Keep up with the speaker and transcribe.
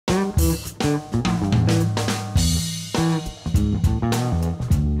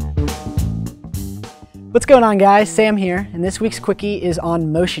What's going on, guys? Sam here, and this week's Quickie is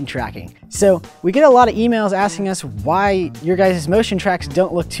on motion tracking. So we get a lot of emails asking us why your guys' motion tracks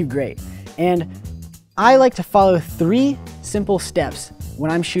don't look too great. And I like to follow 3 simple steps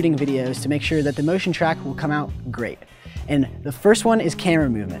when I'm shooting videos to make sure that the motion track will come out great. And the first one is camera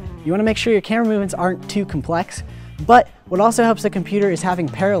movement. You want to make sure your camera movements aren't too complex, but what also helps the computer is having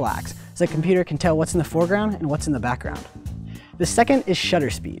parallax, so the computer can tell what's in the foreground and what's in the background. The second is shutter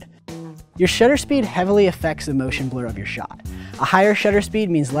speed. Your shutter speed heavily affects the motion blur of your shot. A higher shutter speed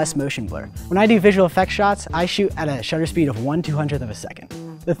means less motion blur. When I do visual effects shots, I shoot at a shutter speed of 1/200th of a second.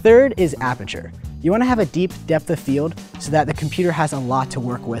 The third is aperture. You want to have a deep depth of field so that the computer has a lot to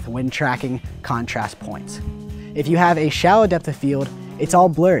work with when tracking contrast points. If you have a shallow depth of field, it's all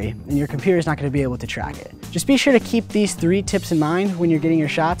blurry and your computer is not going to be able to track it. Just be sure to keep these 3 tips in mind when you're getting your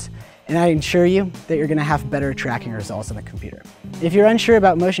shots, and I assure you that you're going to have better tracking results on the computer. If you're unsure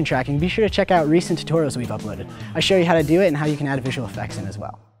about motion tracking, be sure to check out recent tutorials we've uploaded. I show you how to do it and how you can add visual effects in as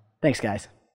well. Thanks, guys.